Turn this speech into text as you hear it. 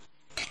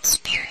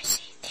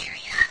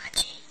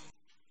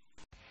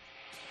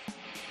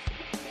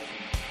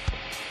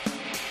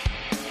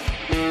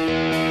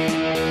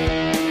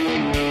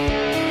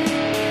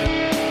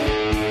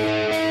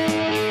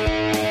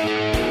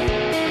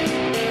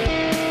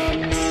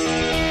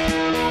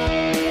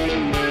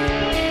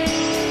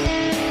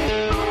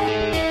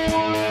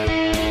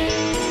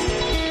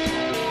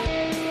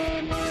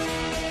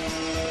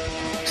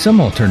Some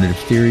alternative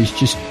theories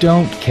just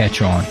don't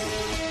catch on.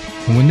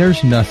 And when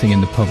there's nothing in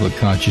the public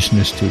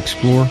consciousness to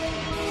explore,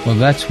 well,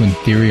 that's when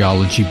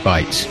theoryology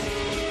bites.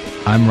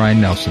 I'm Ryan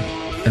Nelson,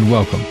 and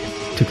welcome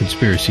to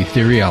Conspiracy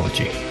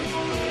Theoryology.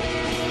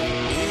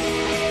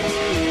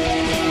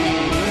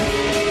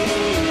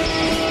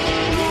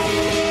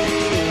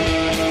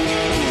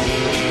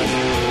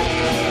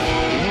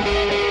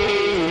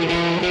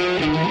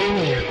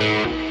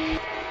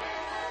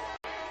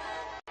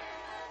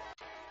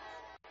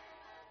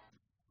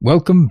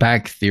 Welcome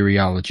back,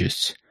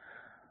 theoryologists.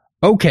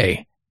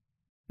 Okay,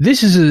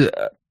 this is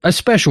a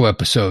special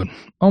episode,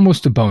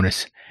 almost a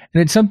bonus,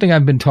 and it's something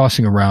I've been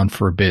tossing around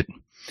for a bit.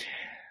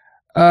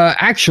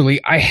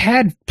 Actually, I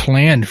had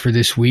planned for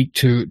this week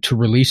to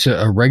release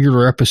a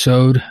regular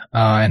episode,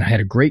 and I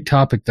had a great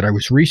topic that I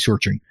was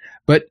researching.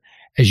 But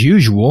as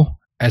usual,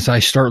 as I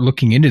start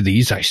looking into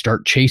these, I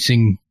start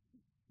chasing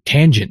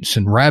tangents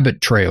and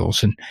rabbit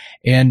trails,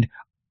 and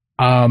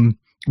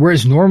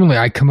whereas normally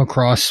I come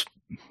across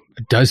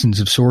dozens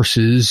of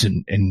sources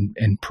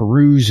and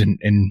peruse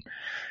and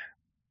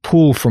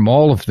pull from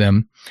all of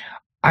them,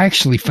 I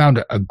actually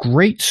found a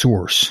great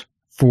source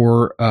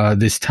for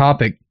this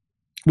topic,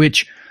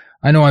 which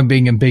I know I'm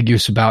being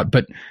ambiguous about,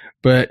 but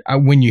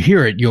when you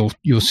hear it,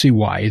 you'll see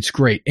why. It's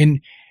great. And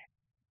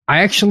I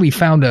actually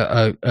found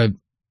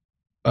an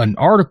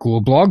article,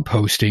 a blog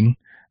posting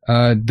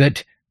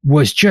that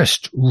was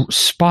just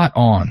spot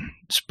on.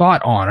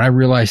 I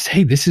realized,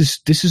 hey, this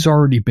has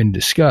already been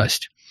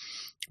discussed.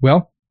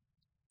 Well,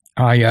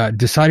 I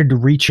decided to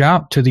reach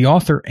out to the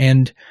author,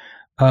 and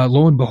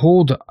lo and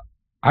behold,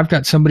 I've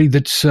got somebody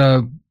that's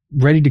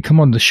ready to come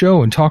on the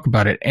show and talk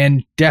about it,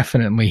 and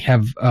definitely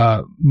have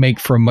make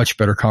for a much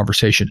better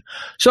conversation.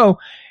 So,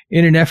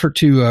 in an effort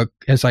to,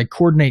 as I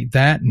coordinate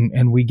that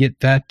and we get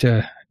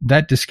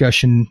that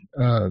discussion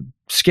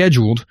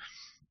scheduled,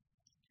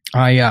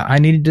 I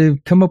needed to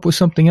come up with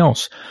something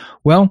else.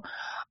 Well,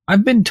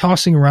 I've been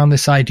tossing around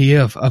this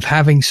idea of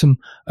having some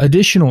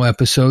additional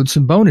episodes,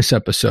 some bonus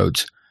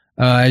episodes.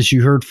 As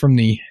you heard from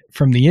the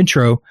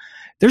intro,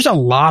 there's a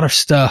lot of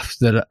stuff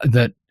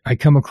that I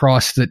come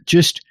across that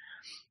just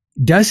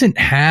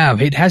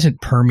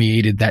hasn't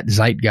permeated that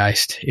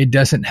zeitgeist. It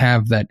doesn't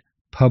have that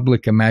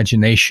public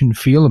imagination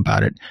feel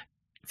about it.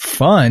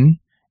 Fun,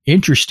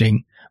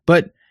 interesting,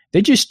 but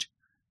there's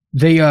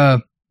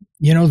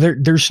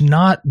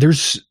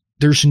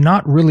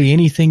not really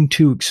anything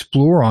to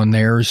explore on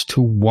there as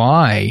to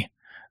why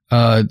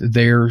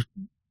they're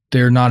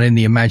not in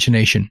the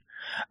imagination.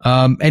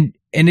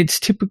 And it's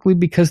typically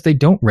because they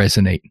don't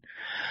resonate.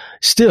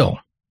 Still,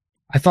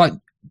 I thought,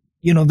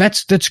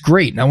 that's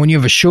great. Now, when you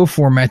have a show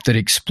format that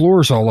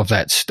explores all of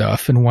that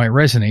stuff and why it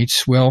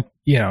resonates, well,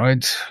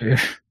 it's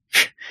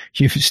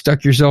you've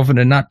stuck yourself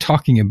into not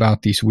talking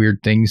about these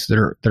weird things that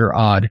are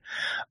odd.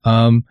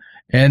 And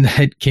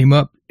it came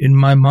up in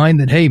my mind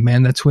that, hey,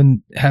 man, that's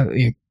when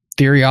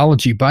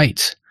theoryology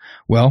bites.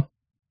 Well,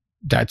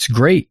 that's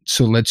great.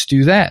 So let's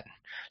do that.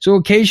 So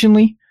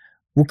occasionally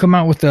we'll come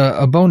out with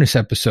a bonus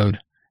episode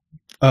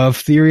of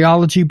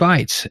Theoryology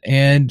Bites,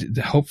 and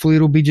hopefully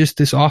it'll be just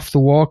this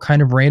off-the-wall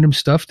kind of random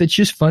stuff that's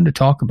just fun to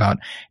talk about,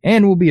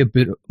 and will be a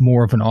bit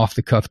more of an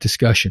off-the-cuff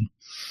discussion.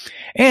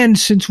 And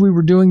since we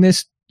were doing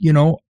this,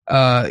 and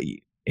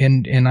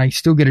I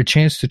still get a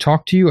chance to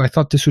talk to you, I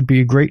thought this would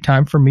be a great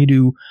time for me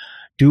to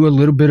do a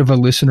little bit of a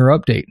listener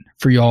update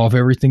for y'all of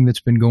everything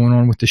that's been going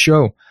on with the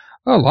show.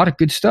 A lot of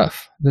good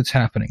stuff that's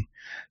happening.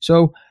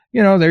 So,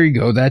 there you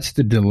go. That's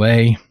the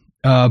delay.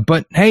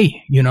 But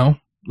hey,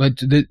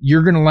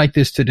 you're going to like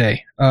this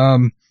today.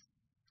 But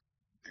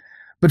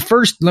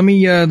first, let's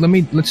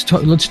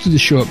do the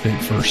show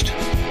update first.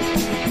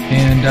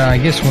 And I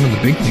guess one of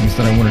the big things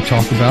that I want to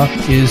talk about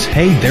is,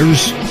 hey,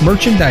 there's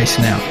merchandise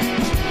now,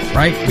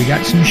 right? We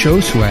got some show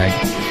swag.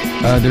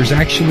 There's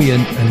actually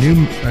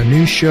a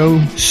new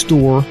show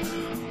store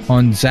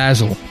on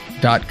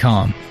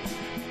Zazzle.com.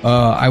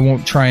 I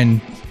won't try and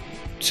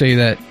say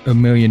that a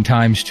million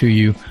times to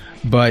you,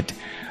 but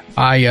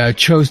I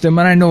chose them,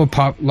 and I know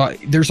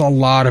there's a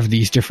lot of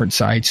these different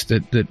sites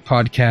that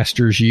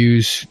podcasters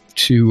use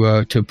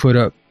to put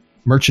up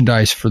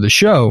merchandise for the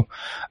show,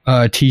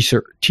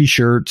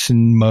 t-shirts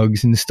and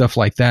mugs and stuff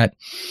like that.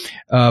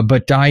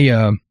 But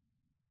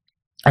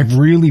I've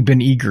really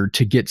been eager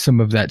to get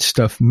some of that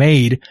stuff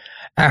made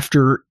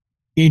after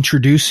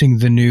introducing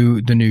the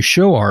new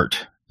show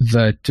art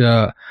that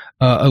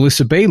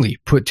Alyssa Bailey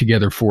put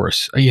together for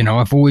us. I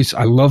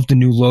loved the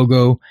new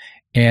logo.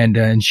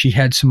 And she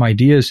had some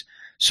ideas.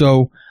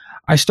 So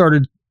I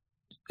started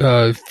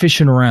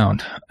fishing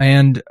around.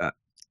 And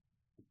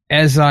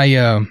as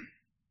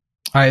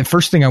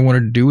first thing I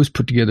wanted to do was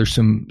put together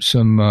some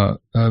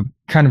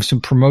kind of some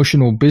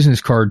promotional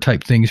business card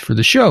type things for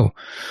the show.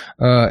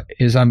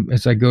 As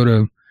I go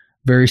to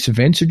various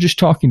events or just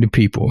talking to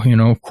people,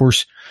 of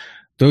course,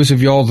 those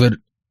of y'all that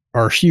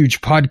are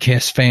huge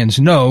podcast fans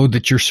know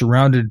that you're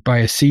surrounded by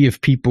a sea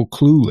of people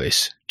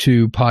clueless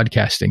to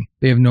podcasting.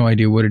 They have no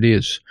idea what it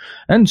is.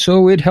 And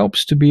so it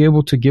helps to be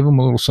able to give them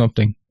a little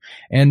something.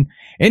 And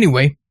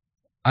anyway,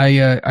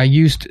 I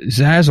used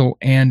Zazzle,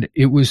 and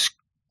it was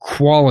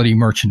quality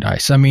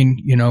merchandise. I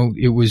mean,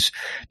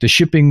 the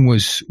shipping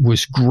was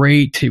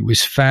great. It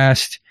was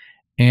fast,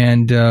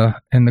 and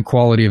the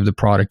quality of the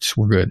products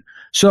were good.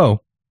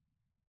 So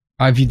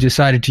I've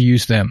decided to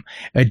use them.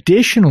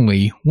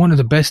 Additionally, one of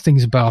the best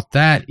things about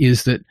that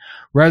is that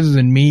rather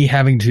than me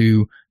having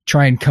to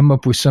try and come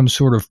up with some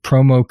sort of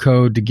promo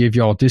code to give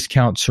y'all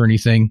discounts or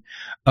anything,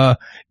 I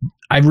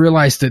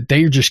realized that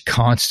they just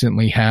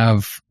constantly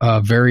have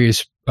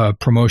various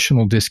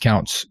promotional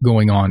discounts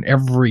going on.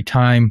 Every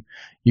time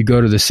you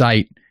go to the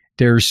site,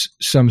 there's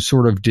some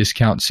sort of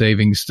discount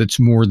savings that's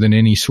more than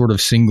any sort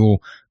of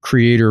single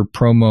creator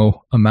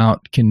promo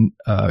amount can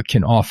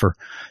offer.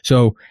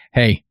 So,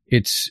 hey,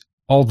 it's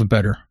all the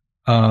better.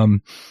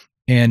 Because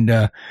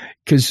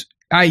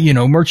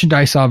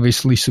merchandise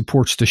obviously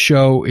supports the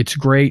show. It's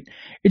great.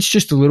 It's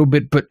just a little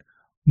bit, but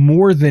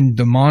more than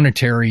the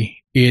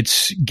monetary,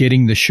 it's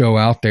getting the show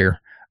out there.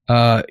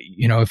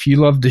 If you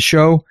love the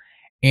show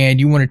and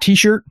you want a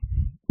t-shirt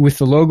with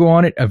the logo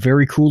on it, a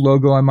very cool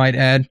logo, I might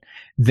add,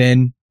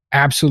 then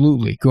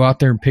absolutely go out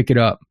there and pick it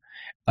up.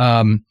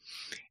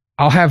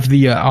 I'll have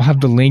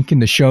the link in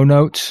the show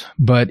notes,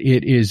 but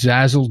it is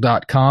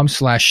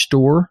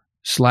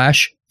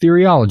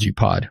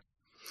zazzle.com/store/theoryologypod.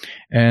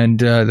 And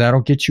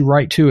that'll get you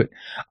right to it.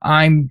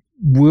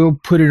 We'll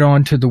put it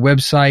onto the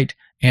website,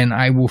 and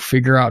I will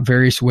figure out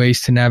various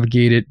ways to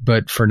navigate it.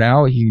 But for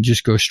now, you can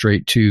just go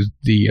straight to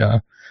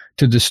the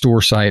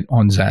store site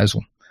on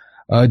Zazzle.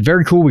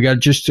 Very cool.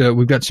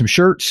 We've got some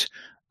shirts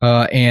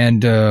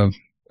and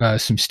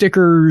some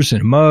stickers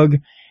and a mug,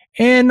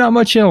 and not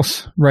much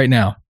else right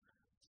now.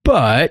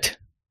 But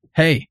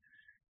hey,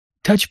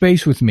 touch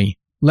base with me.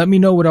 Let me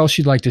know what else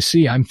you'd like to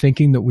see. I'm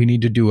thinking that we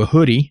need to do a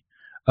hoodie.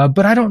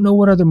 But I don't know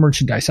what other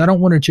merchandise. I don't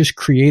want to just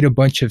create a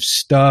bunch of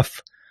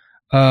stuff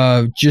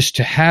just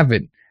to have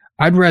it.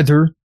 I'd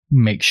rather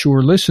make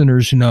sure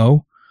listeners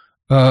know,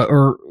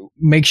 or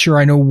make sure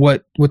I know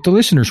what the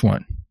listeners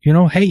want.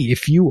 Hey,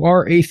 if you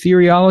are a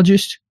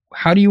theoryologist,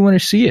 how do you want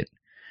to see it?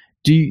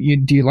 Do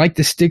you like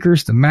the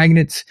stickers, the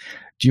magnets?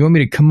 Do you want me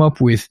to come up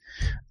with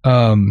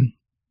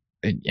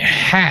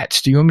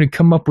hats? Do you want me to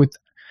come up with,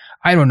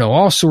 I don't know,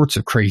 all sorts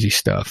of crazy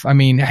stuff? I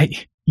mean,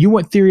 hey, you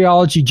want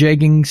Theoryology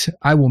jeggings?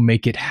 I will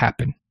make it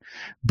happen.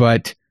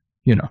 But,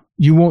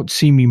 you won't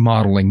see me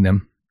modeling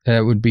them.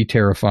 That would be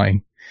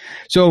terrifying.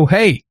 So,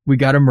 hey, we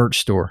got a merch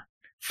store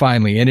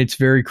finally, and it's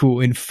very cool.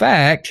 In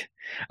fact,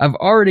 I've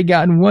already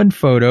gotten one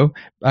photo.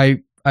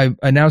 I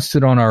announced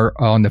it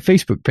on the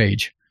Facebook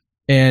page,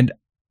 and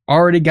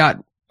already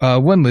got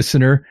one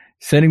listener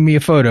sending me a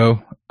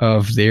photo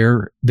of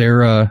their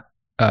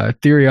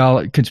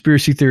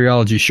conspiracy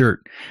theoryology shirt.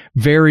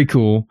 Very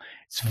cool.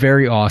 It's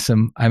very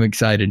awesome. I'm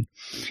excited.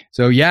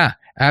 So yeah,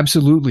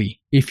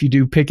 absolutely. If you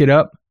do pick it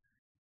up,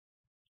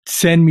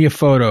 send me a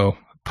photo,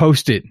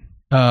 post it,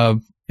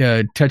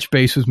 touch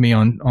base with me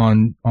on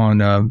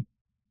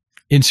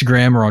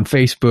Instagram or on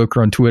Facebook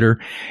or on Twitter,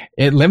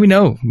 and let me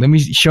know.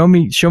 Show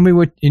me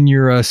what in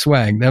your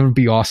swag. That would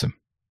be awesome.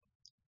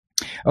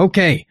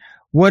 Okay.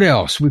 What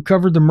else? We've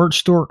covered the merch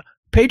store.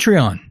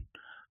 Patreon,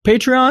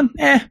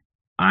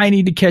 I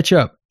need to catch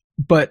up,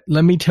 but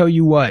let me tell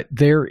you what,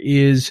 there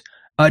is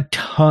a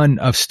ton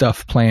of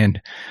stuff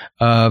planned.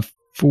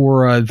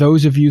 For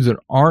those of you that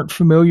aren't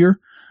familiar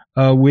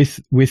with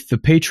the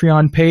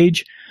Patreon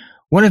page,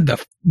 one of the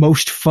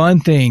most fun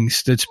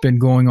things that's been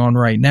going on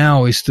right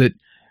now is that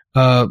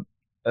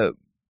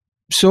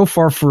so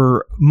far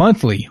for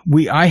monthly,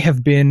 I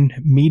have been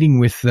meeting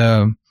with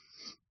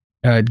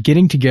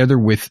getting together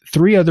with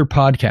 3 other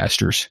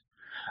podcasters,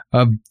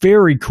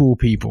 very cool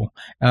people.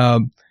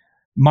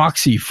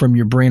 Moxie from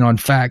Your Brain on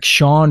Facts,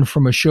 Sean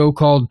from a show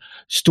called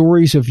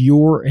Stories of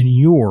Your and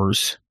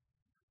Yours,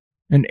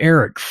 and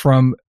Eric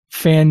from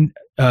Fan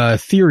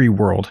Theory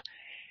World.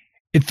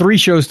 3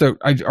 shows that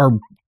are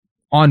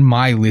on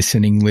my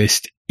listening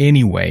list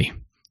anyway.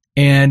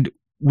 And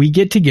we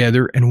get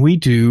together and we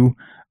do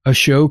a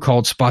show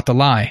called Spot the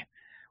Lie.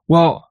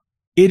 Well,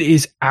 it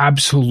is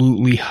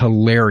absolutely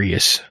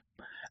hilarious.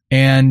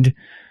 And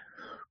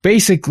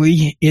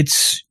basically,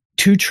 it's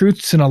 2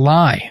 truths and a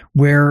lie,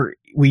 where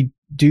we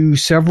do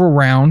several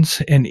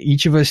rounds and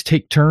each of us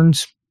take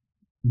turns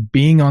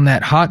being on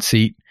that hot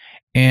seat,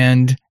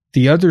 and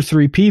the other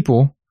 3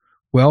 people,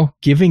 well,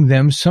 giving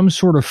them some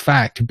sort of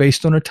fact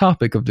based on a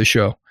topic of the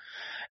show.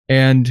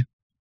 And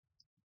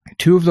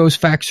 2 of those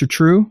facts are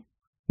true.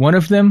 One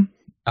of them,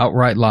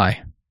 outright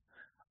lie.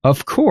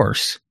 Of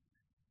course,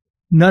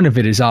 none of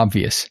it is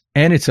obvious,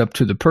 and it's up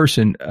to the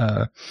person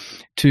for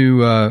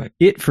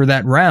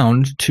that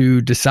round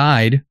to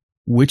decide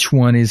which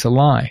one is a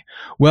lie.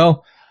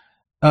 Well,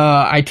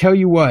 I tell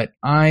you what,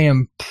 I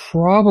am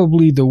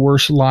probably the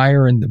worst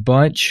liar in the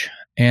bunch,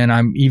 and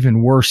I'm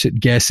even worse at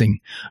guessing,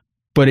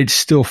 but it's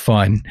still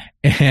fun,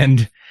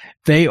 and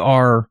they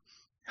are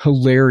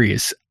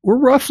hilarious. We're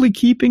roughly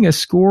keeping a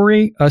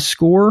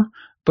score,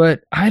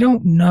 but I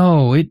don't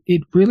know.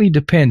 It really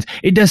depends.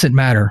 It doesn't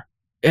matter.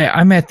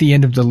 I'm at the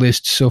end of the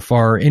list so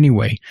far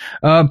anyway.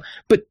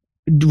 But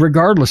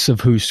regardless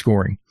of who's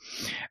scoring,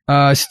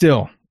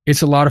 Still,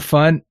 it's a lot of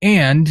fun,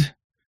 and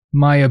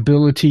my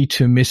ability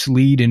to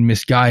mislead and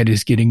misguide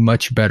is getting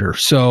much better.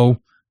 So,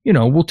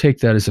 we'll take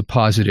that as a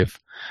positive.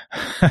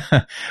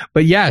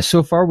 But yeah,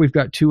 so far we've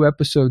got 2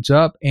 episodes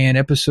up, and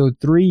episode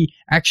 3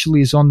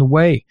 actually is on the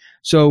way.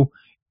 So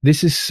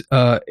this is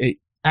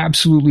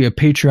absolutely a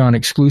Patreon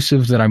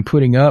exclusive that I'm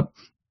putting up,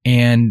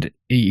 and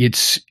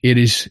it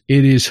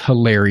is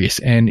hilarious,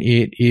 and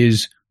it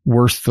is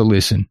worth the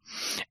listen.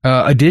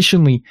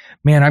 Additionally,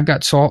 man, I've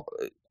got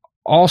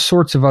all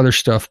sorts of other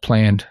stuff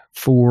planned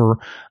for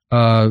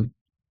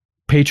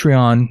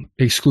Patreon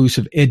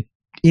exclusive.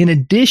 In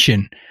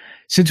addition,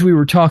 since we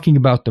were talking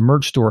about the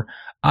merch store,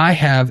 I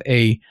have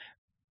a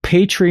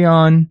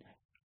Patreon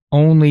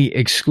only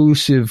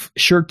exclusive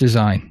shirt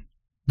design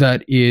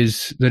that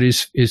is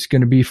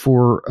going to be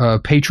for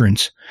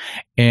patrons,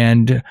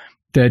 and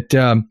that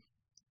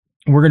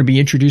we're going to be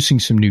introducing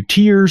some new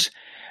tiers.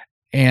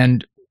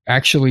 And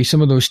actually,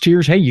 some of those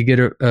tiers, hey, you get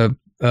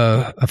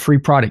a free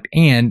product,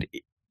 and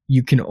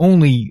you can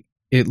only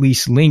at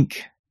least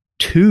link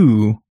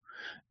to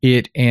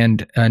it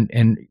and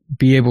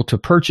be able to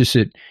purchase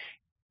it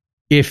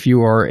if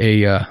you are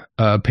a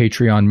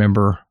Patreon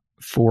member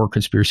for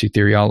Conspiracy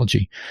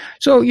Theoryology.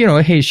 So,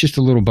 hey, it's just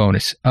a little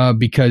bonus,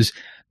 because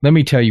let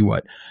me tell you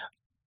what,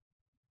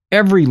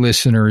 every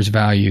listener is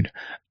valued.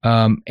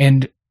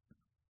 And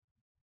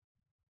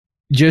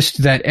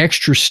just that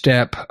extra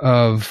step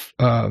of,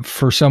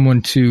 for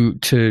someone to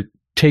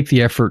take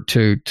the effort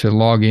to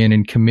log in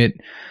and commit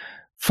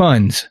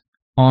funds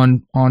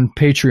on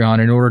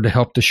Patreon in order to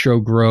help the show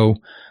grow,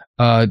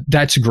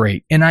 that's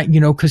great. And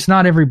cause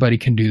not everybody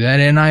can do that.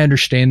 And I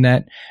understand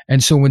that.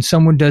 And so when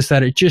someone does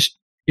that,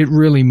 it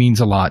really means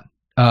a lot.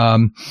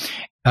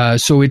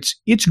 So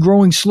it's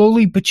growing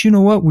slowly, but you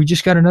know what? We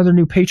just got another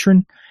new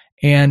patron,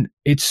 and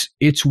it's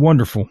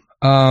wonderful.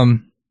 But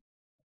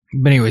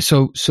anyway,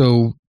 so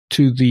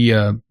to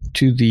the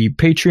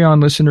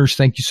Patreon listeners,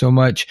 thank you so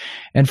much.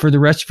 And for the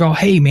rest of y'all,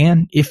 hey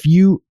man, if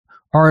you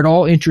are at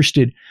all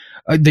interested,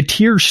 the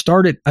tiers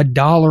start at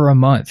 $1 a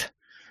month.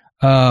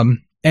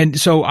 And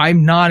so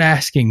I'm not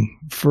asking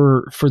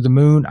for the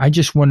moon. I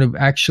just want to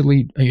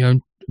actually,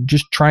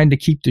 just trying to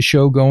keep the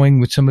show going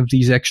with some of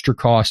these extra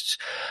costs.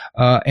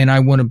 And I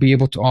want to be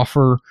able to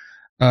offer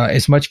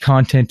as much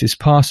content as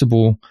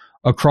possible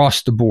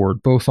across the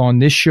board, both on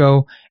this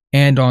show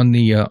and on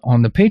the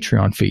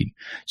Patreon feed.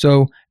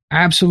 So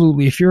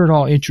absolutely, if you're at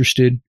all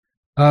interested,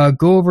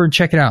 go over and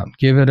check it out.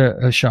 Give it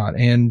a shot.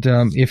 And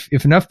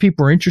if enough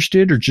people are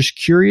interested or just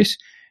curious,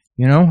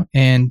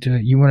 and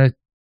you want to,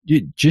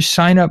 just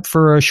sign up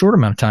for a short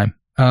amount of time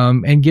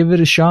and give it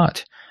a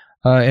shot.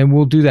 And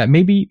we'll do that.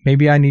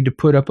 Maybe I need to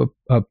put up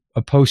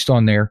a post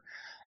on there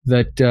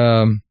that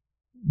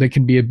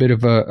can be a bit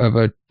of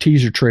a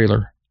teaser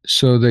trailer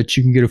so that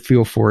you can get a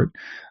feel for it.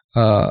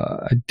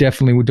 I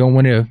definitely don't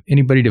want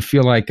anybody to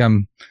feel like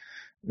I'm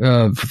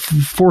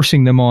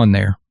forcing them on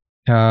there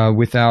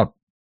without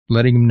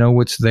letting them know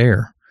what's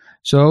there.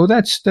 So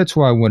that's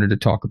why I wanted to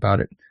talk about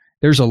it.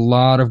 There's a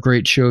lot of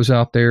great shows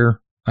out there.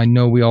 I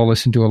know we all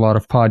listen to a lot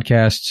of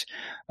podcasts,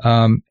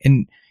 and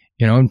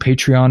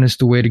Patreon is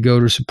the way to go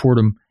to support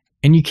them.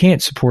 And you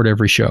can't support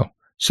every show.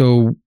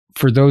 So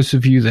for those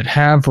of you that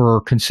have or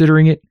are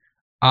considering it,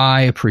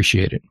 I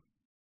appreciate it.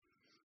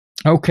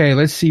 Okay,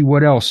 let's see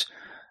what else.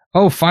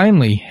 Oh,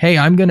 finally, hey,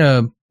 I'm going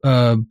to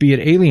be at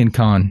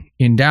AlienCon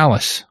in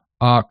Dallas.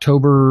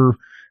 October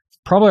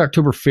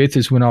 5th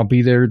is when I'll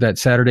be there, that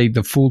Saturday,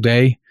 the full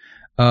day.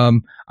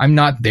 I'm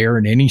not there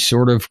in any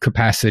sort of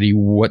capacity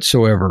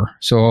whatsoever.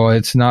 So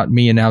it's not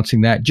me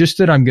announcing that, just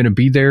that I'm going to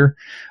be there.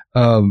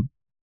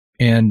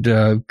 And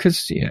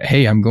cause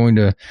hey, I'm going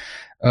to,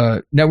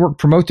 network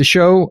promote the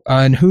show,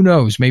 and who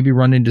knows, maybe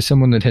run into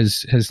someone that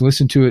has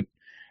listened to it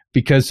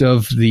because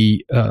of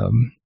the,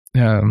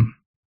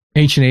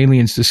 Ancient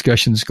Aliens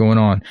discussions going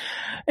on.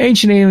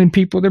 Ancient Alien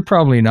people, they're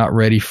probably not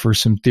ready for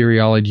some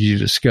theoryology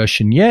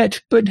discussion yet,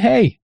 but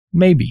hey,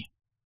 maybe.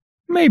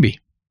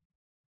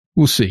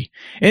 We'll see.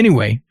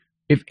 Anyway,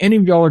 if any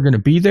of y'all are going to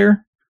be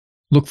there,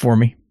 look for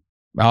me.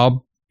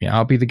 I'll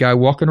be the guy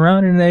walking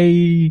around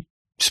in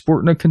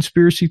sporting a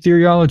Conspiracy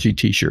Theoryology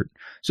t-shirt.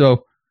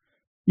 So,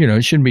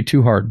 it shouldn't be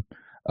too hard.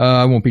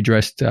 I won't be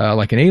dressed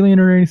like an alien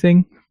or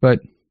anything, but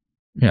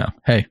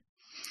hey,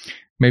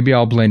 maybe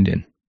I'll blend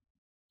in.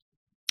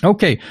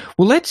 Okay,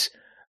 well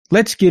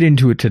let's get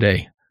into it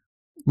today.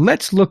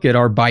 Let's look at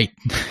our bite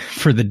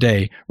for the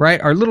day, right?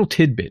 Our little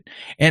tidbit.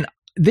 And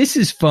this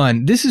is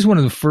fun. This is one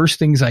of the first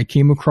things I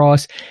came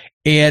across,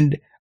 and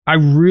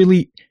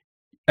it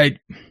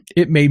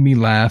made me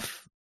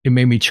laugh. It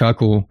made me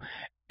chuckle.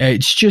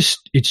 It's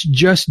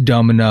just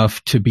dumb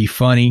enough to be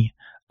funny,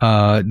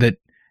 that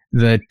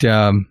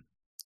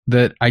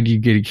I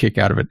did get a kick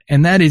out of it.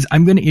 And that is,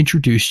 I'm going to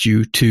introduce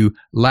you to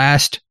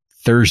Last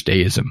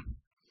Thursdayism.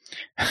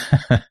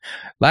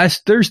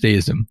 Last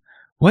Thursdayism.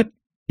 What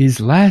is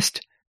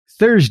Last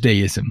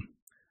Thursdayism?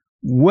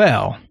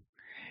 Well,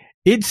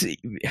 let's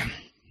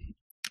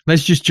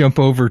just jump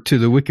over to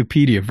the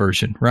Wikipedia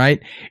version, right?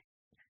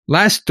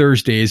 Last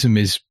Thursdayism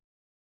is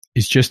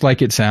is just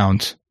like it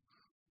sounds.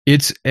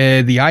 It's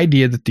the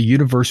idea that the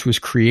universe was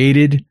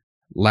created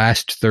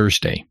last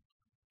Thursday,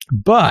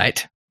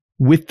 but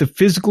with the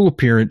physical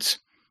appearance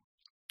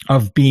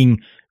of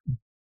being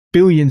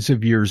billions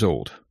of years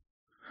old.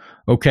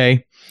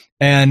 Okay.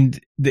 And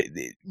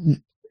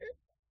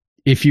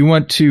if you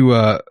want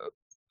to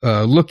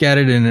look at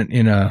it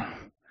in a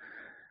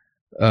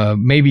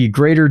maybe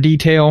greater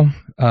detail,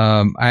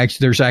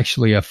 there's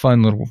actually a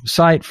fun little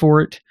site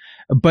for it.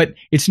 But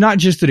it's not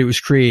just that it was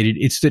created,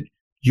 it's that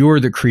you're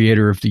the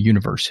creator of the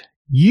universe.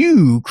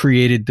 You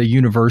created the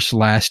universe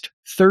last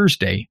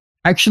Thursday,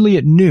 actually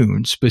at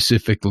noon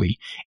specifically,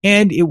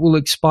 and it will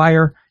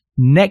expire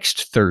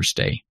next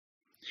Thursday.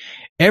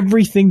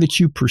 Everything that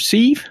you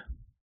perceive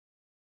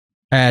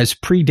as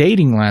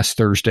predating last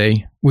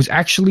Thursday was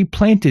actually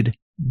planted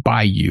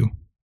by you.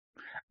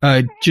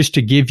 Just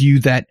to give you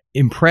that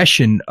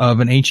impression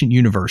of an ancient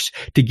universe,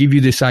 to give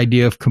you this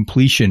idea of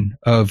completion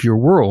of your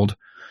world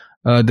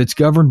that's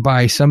governed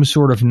by some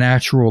sort of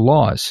natural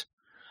laws.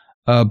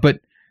 But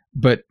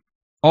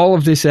all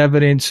of this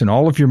evidence and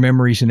all of your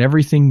memories and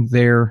everything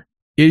there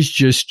is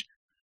just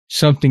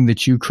something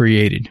that you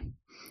created.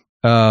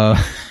 And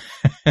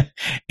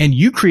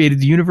you created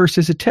the universe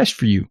as a test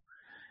for you.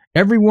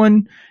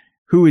 Everyone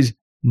who is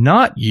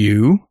not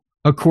you,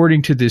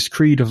 according to this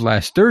creed of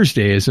last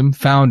Thursdayism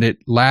found at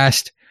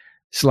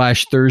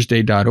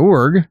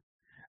last/Thursday.org,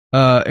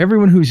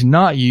 everyone who's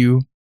not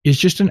you is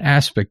just an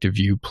aspect of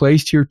you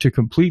placed here to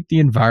complete the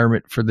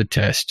environment for the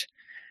test.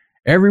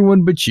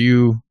 Everyone but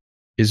you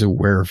is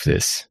aware of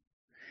this.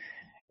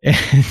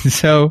 And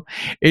so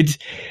it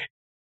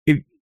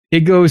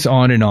goes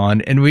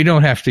on, and we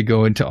don't have to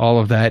go into all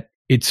of that.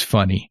 It's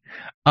funny.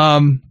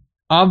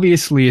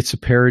 Obviously it's a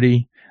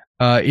parody.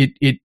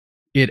 It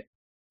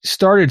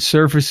started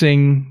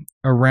surfacing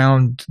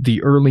around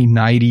the early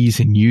 90s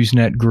in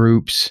Usenet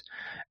groups,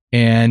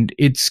 and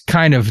it's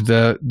kind of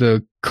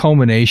the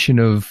culmination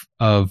of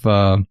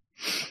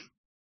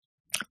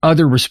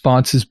other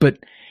responses, but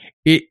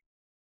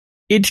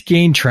it's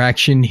gained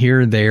traction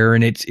here and there,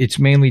 and it's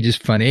mainly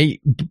just funny.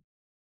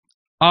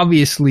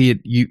 Obviously,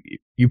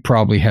 you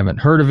probably haven't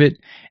heard of it,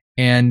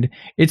 and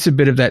it's a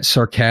bit of that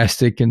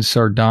sarcastic and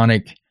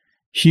sardonic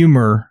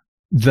humor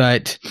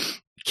that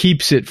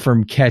keeps it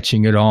from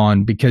catching it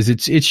on, because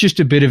it's just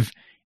a bit of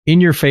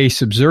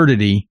in-your-face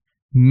absurdity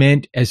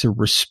meant as a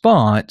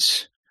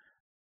response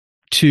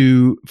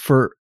to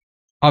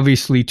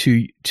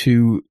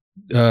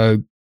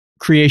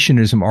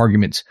creationism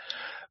arguments,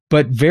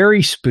 but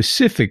very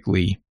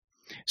specifically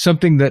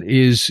something that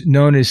is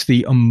known as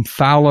the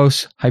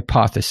Omphalos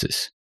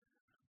hypothesis.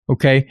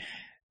 Okay,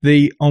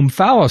 the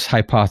Omphalos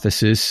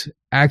hypothesis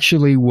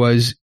actually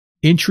was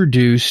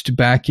introduced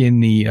back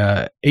in the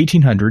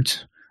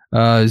 1800s.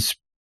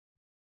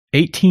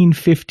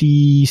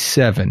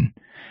 1857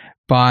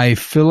 by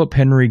Philip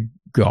Henry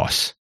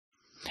Gauss.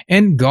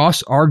 And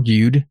Gauss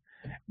argued,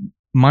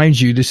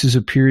 mind you, this is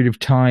a period of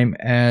time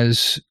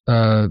as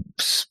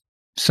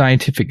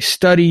scientific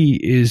study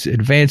is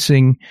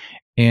advancing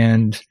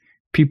and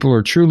people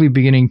are truly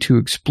beginning to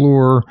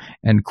explore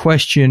and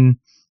question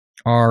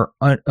our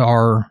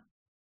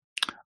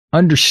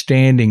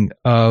understanding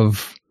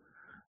of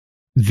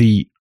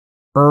the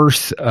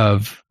Earth,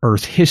 of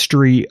Earth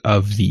history,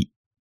 of the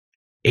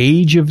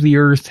age of the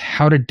Earth,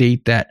 how to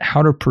date that,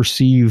 how to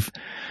perceive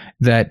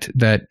that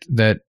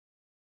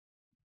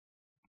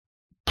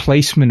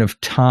placement of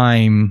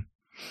time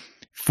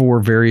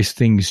for various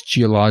things,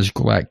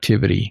 geological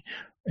activity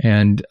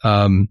and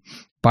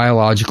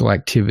biological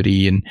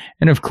activity, and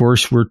of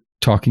course we're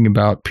talking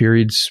about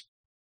periods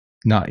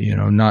not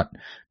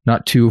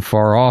too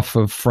far off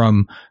of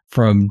from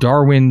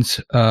Darwin's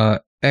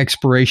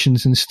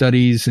explorations and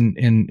studies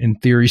and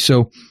theory.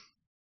 So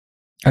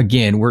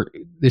again,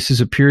 this is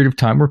a period of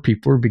time where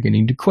people are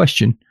beginning to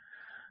question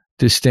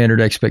this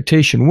standard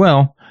expectation.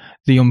 Well,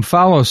 the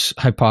Omphalos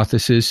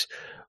hypothesis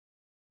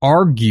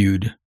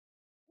argued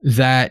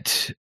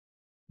that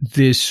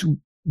this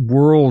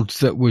world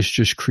that was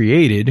just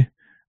created,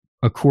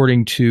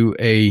 according to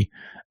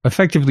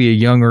effectively a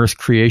young Earth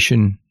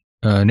creation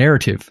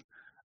narrative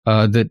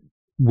that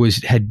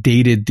had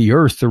dated the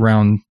Earth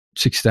around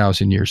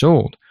 6,000 years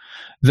old,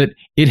 that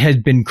it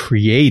had been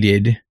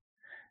created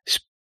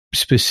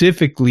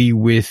specifically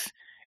with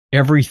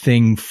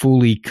everything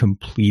fully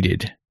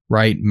completed,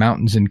 right?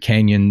 Mountains and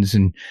canyons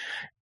and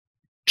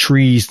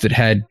trees that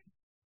had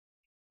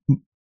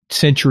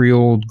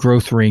century-old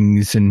growth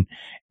rings,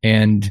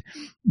 and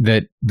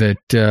that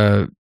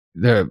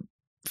the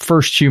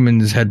first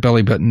humans had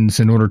belly buttons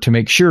in order to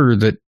make sure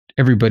that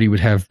everybody would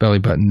have belly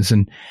buttons,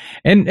 and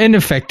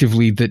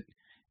effectively that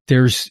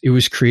it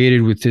was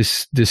created with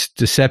this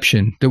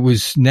deception that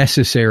was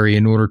necessary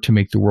in order to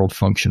make the world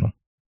functional.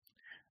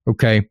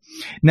 Okay.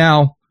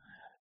 Now,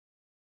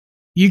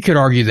 you could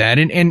argue that,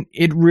 and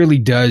it really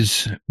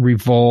does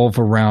revolve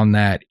around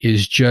that,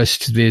 is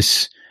just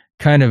this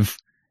kind of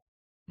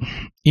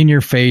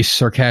in-your-face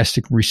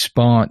sarcastic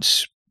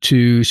response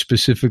to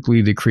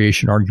specifically the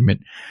creation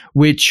argument,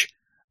 which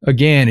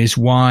again, is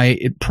why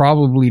it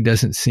probably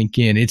doesn't sink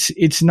in.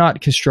 It's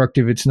not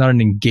constructive. It's not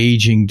an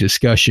engaging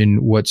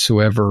discussion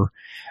whatsoever.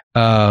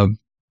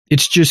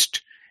 It's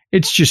just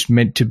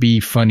meant to be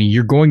funny.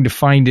 You're going to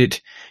find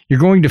it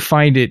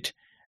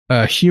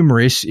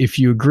humorous if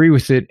you agree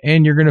with it,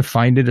 and you're going to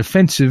find it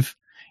offensive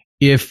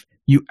if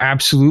you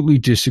absolutely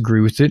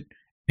disagree with it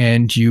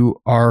and you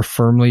are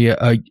firmly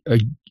a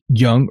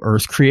young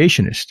Earth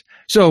creationist.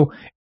 So,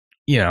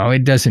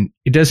 it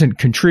doesn't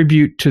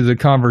contribute to the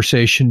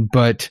conversation,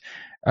 but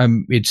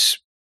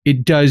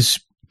it does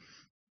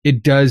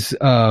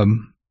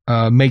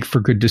make for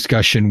good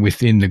discussion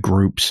within the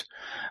groups.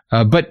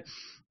 But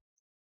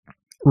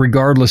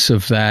regardless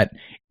of that,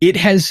 it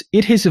has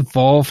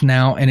evolved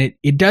now, and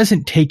it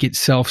doesn't take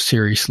itself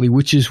seriously,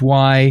 which is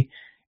why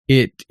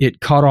it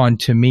caught on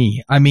to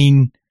me. I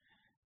mean,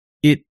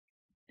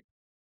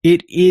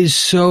 it is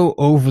so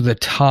over the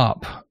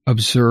top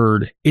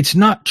absurd. It's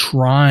not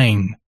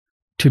trying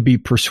to be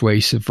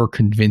persuasive or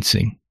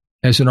convincing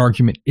as an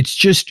argument. It's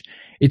just,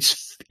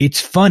 it's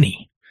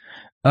funny.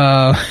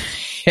 So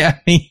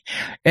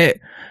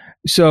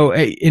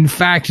in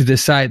fact, the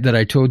site that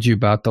I told you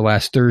about, the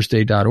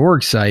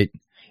lastthursday.org site,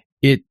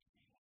 it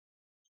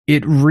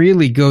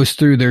really goes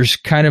through, there's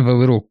kind of a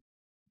little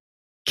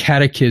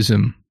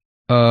catechism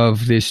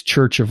of this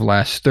Church of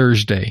Last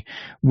Thursday,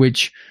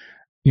 which,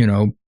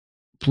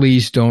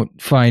 please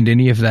don't find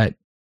any of that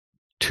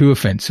too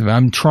offensive.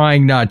 I'm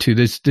trying not to.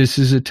 This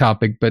is a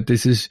topic, but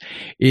it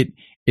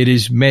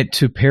is meant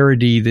to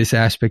parody this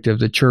aspect of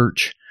the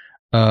church,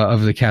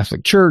 of the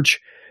Catholic Church,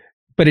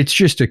 but it's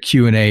just a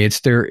Q&A.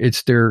 It's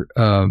their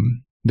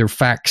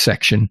fact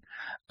section.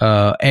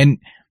 And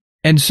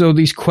so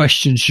these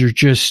questions are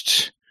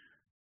just,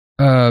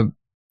 a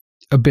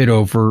bit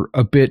over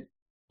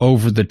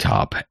the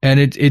top, and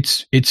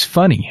it's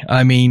funny.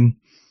 I mean,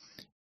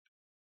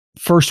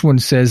 first one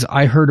says,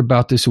 I heard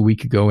about this a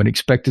week ago and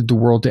expected the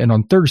world to end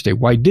on Thursday.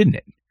 Why didn't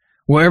it?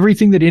 Well,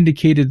 everything that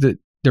indicated that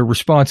their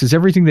response is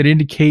everything that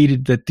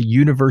indicated that the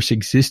universe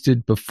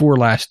existed before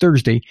last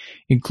Thursday,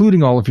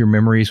 including all of your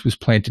memories, was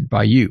planted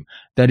by you.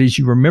 That is,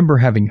 you remember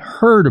having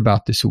heard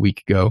about this a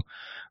week ago,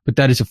 but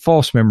that is a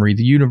false memory.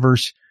 The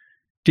universe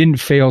didn't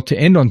fail to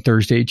end on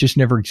Thursday. It just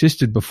never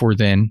existed before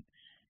then,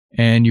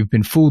 and you've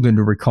been fooled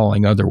into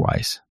recalling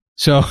otherwise.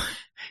 So,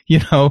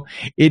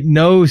 it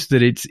knows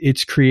that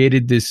it's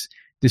created this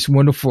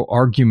wonderful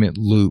argument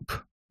loop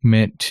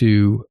meant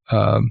to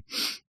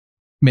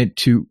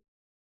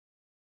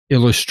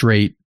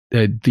illustrate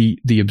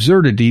the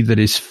absurdity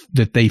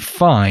that they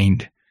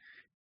find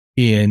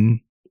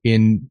in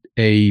an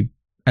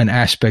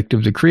aspect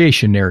of the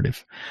creation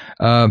narrative,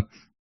 and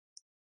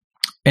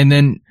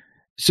then.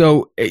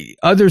 So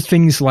other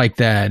things like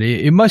that,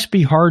 it must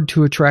be hard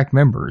to attract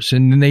members.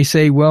 And then they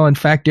say, well, in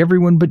fact,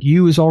 everyone but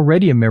you is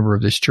already a member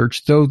of this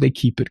church, though they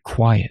keep it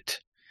quiet.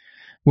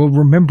 Well,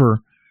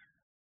 remember,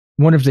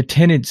 one of the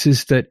tenets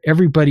is that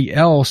everybody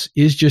else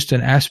is just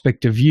an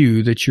aspect of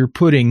you that you're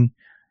putting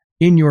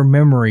in your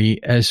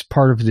memory as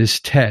part of this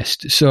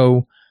test.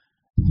 So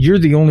you're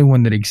the only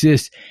one that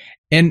exists.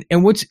 And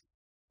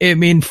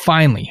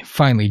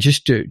finally,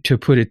 just to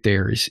put it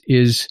there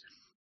is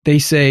they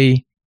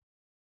say,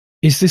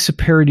 is this a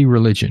parody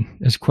religion?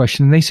 As a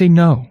question. And they say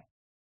no.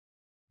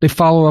 They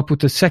follow up with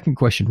the second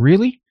question.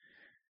 Really?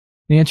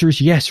 The answer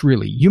is yes,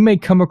 really. You may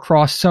come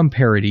across some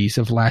parodies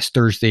of Last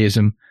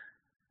Thursdayism,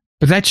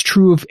 but that's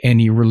true of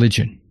any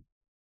religion.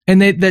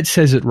 And that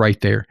says it right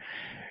there.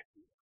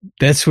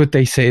 That's what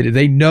they say.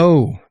 They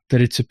know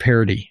that it's a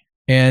parody,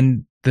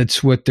 and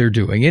that's what they're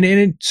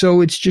doing.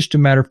 So it's just a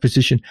matter of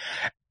position.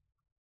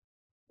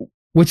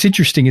 What's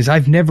interesting is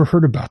I've never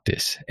heard about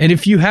this. And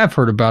if you have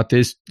heard about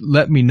this,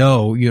 let me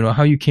know,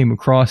 how you came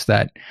across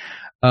that.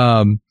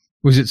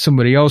 Was it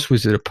somebody else?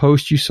 Was it a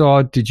post you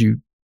saw? Did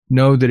you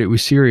know that it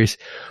was serious?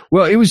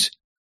 Well,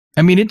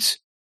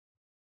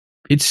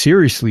 it's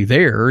seriously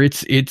there.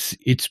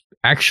 It's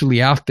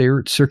actually out there.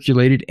 It's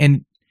circulated.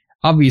 And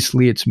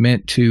obviously it's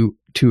meant to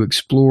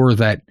explore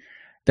that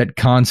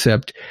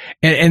concept.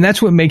 And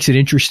that's what makes it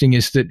interesting,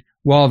 is that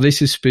while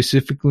this is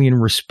specifically in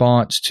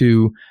response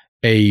to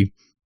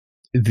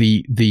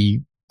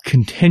the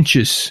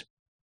contentious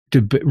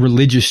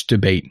religious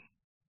debate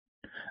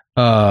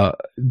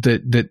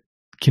that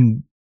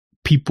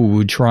people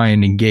would try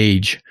and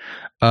engage,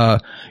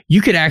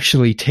 you could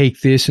actually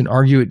take this and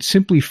argue it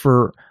simply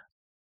for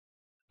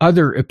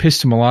other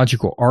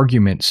epistemological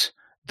arguments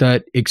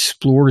that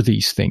explore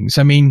these things.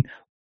 I mean,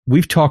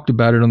 we've talked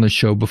about it on the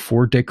show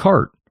before.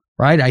 Descartes,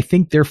 right? I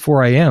think,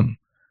 therefore I am,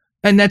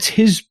 and that's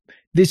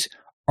this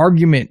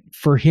argument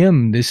for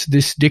him. This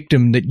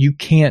dictum that you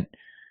can't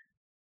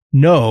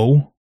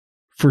know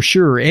for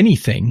sure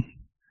anything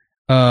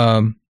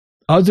other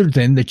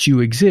than that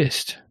you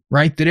exist,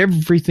 right? That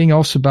everything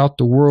else about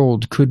the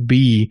world could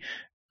be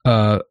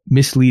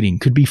misleading,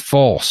 could be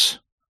false.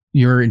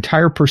 Your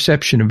entire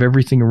perception of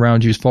everything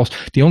around you is false.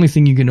 The only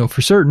thing you can know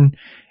for certain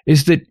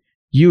is that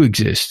you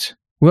exist.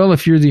 Well,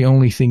 if you're the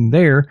only thing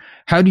there,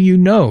 how do you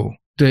know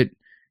that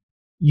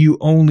you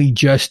only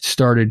just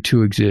started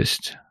to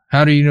exist?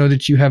 How do you know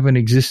that you haven't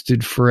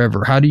existed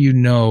forever? How do you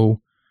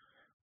know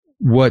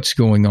what's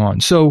going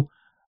on? So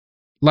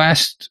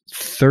last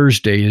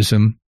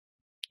Thursdayism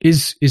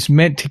is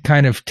meant to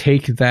kind of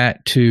take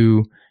that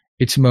to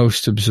its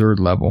most absurd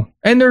level.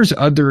 And there's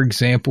other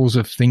examples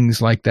of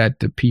things like that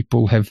that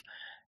people have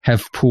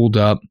pulled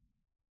up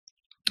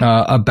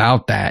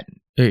about that.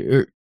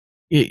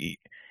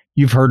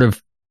 You've heard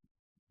of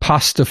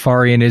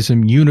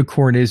Pastafarianism,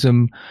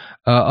 unicornism,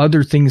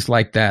 other things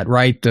like that,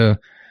 right? The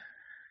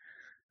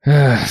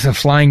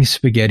flying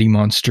spaghetti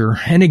monster.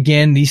 And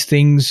again, these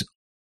things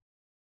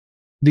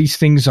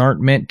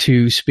aren't meant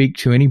to speak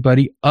to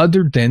anybody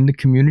other than the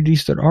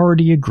communities that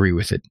already agree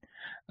with it.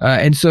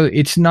 And so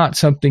it's not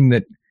something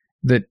that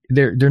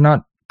they're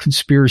not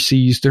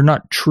conspiracies. They're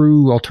not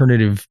true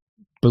alternative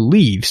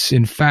beliefs.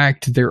 In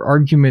fact, they're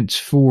arguments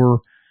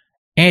for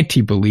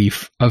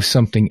anti-belief of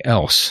something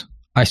else,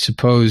 I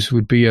suppose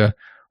would be a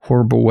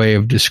horrible way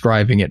of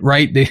describing it,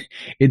 right?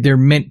 They're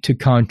meant to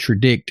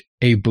contradict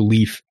a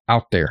belief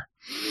out there.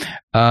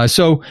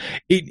 So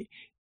it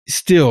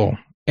still,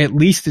 at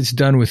least it's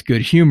done with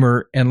good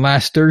humor. And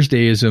last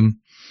Thursdayism,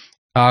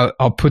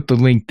 I'll put the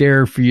link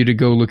there for you to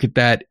go look at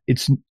that.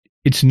 It's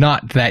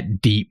not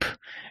that deep.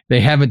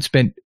 They haven't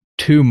spent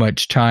too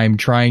much time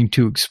trying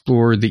to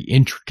explore the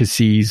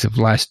intricacies of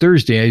last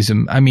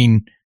Thursdayism. I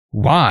mean,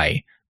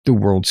 why? The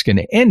world's going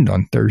to end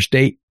on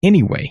Thursday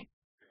anyway.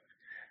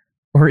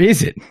 Or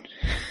is it?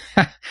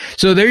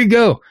 So there you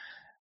go.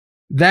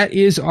 That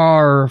is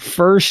our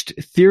first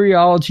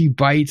Theoryology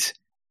Bites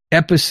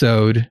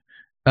episode.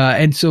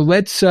 And so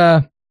let's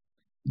tell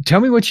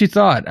me what you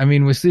thought. I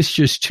mean, was this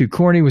just too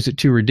corny? Was it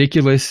too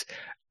ridiculous?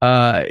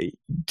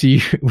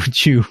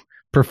 Would you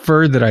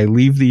prefer that I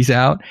leave these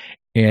out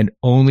and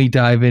only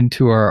dive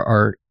into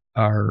our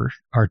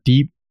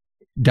deep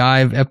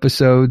dive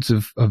episodes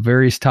of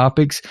various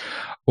topics?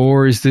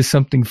 Or is this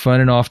something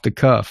fun and off the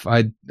cuff?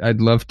 I'd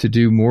love to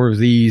do more of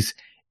these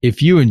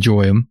if you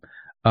enjoy them.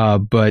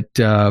 But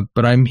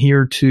I'm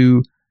here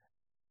to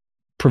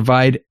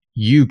provide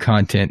you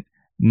content,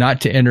 not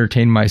to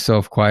entertain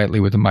myself quietly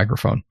with a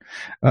microphone.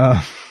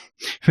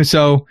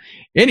 So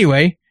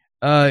anyway,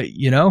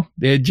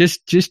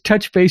 just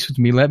touch base with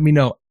me. Let me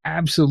know.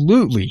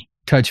 Absolutely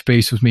touch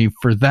base with me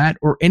for that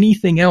or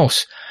anything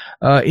else.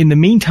 In the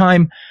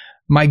meantime,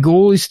 my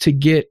goal is to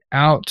get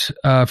out,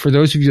 for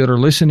those of you that are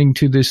listening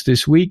to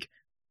this week,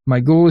 my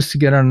goal is to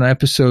get on an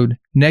episode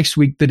next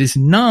week that is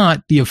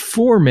not the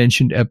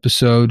aforementioned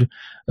episode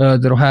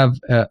that'll have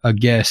a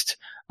guest.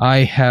 I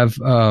have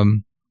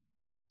come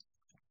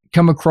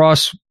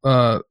across,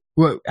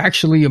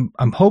 actually,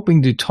 I'm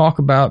hoping to talk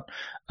about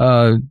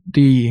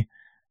the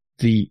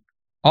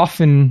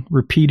often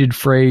repeated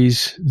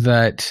phrase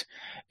that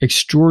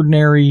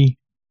extraordinary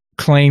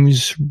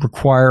claims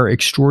require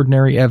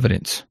extraordinary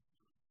evidence.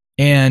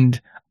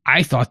 And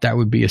I thought that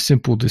would be a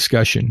simple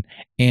discussion.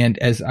 And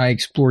as I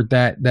explored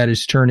that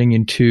is turning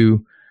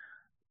into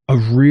a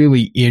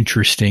really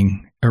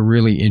interesting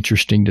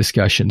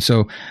discussion.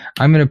 So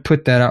I'm going to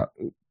put that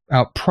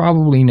out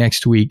probably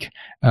next week,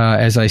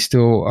 as I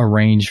still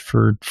arrange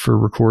for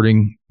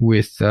recording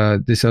with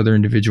this other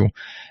individual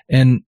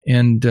and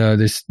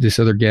this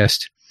other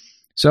guest.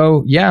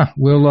 So yeah,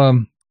 we're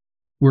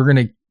going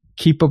to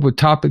keep up with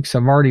topics.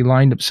 I've already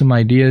lined up some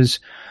ideas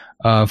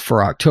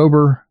for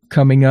October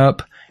coming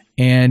up,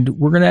 and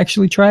we're going to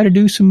actually try to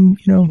do some,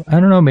 I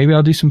don't know, maybe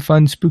I'll do some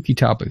fun spooky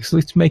topics.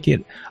 Let's make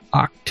it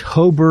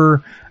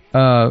October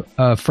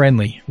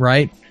friendly,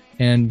 right?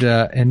 And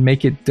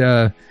make it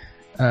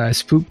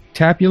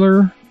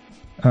spooktacular,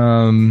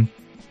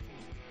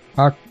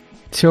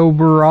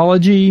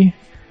 Octoberology,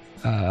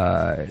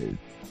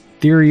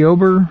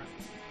 Theoryober,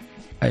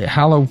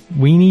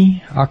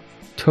 Halloweeny,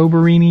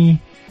 Octoberini,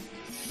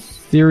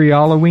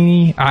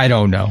 Theoryoloweeny. I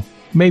don't know.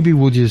 Maybe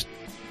we'll just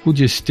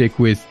stick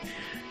with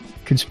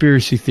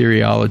conspiracy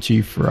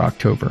theoryology for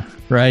October,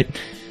 right?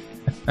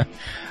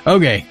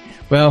 Okay.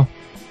 Well,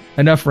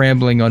 enough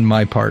rambling on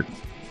my part.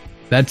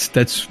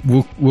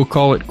 We'll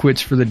call it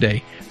quits for the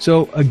day.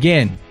 So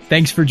again,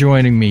 thanks for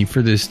joining me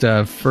for this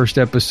first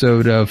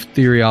episode of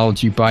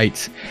Theoryology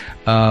Bites.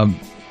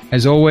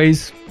 As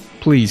always,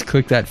 please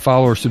click that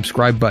follow or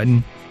subscribe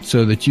button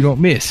so that you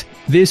don't miss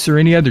this or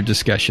any other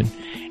discussion.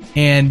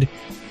 And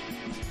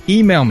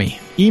email me,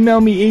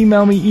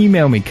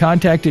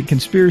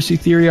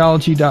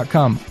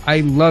 contact@conspiracytheoryology.com. I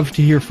love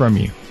to hear from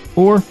you.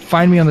 Or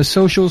find me on the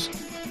socials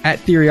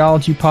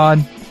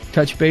 @TheoryologyPod.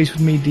 Touch base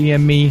with me,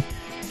 DM me,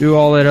 do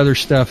all that other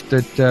stuff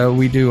that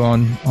we do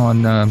on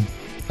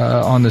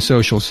the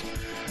socials.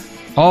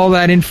 All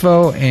that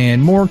info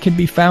and more can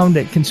be found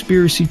at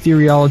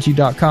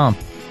conspiracytheoryology.com,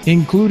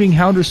 including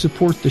how to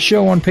support the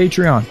show on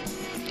Patreon.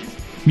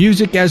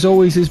 Music, as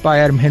always, is by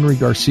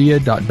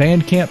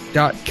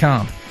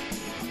AdamHenryGarcia.bandcamp.com.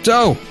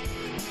 So,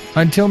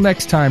 until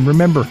next time,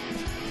 remember,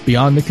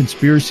 beyond the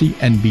conspiracy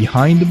and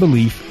behind the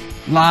belief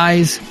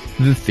lies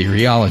the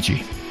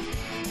theoryology.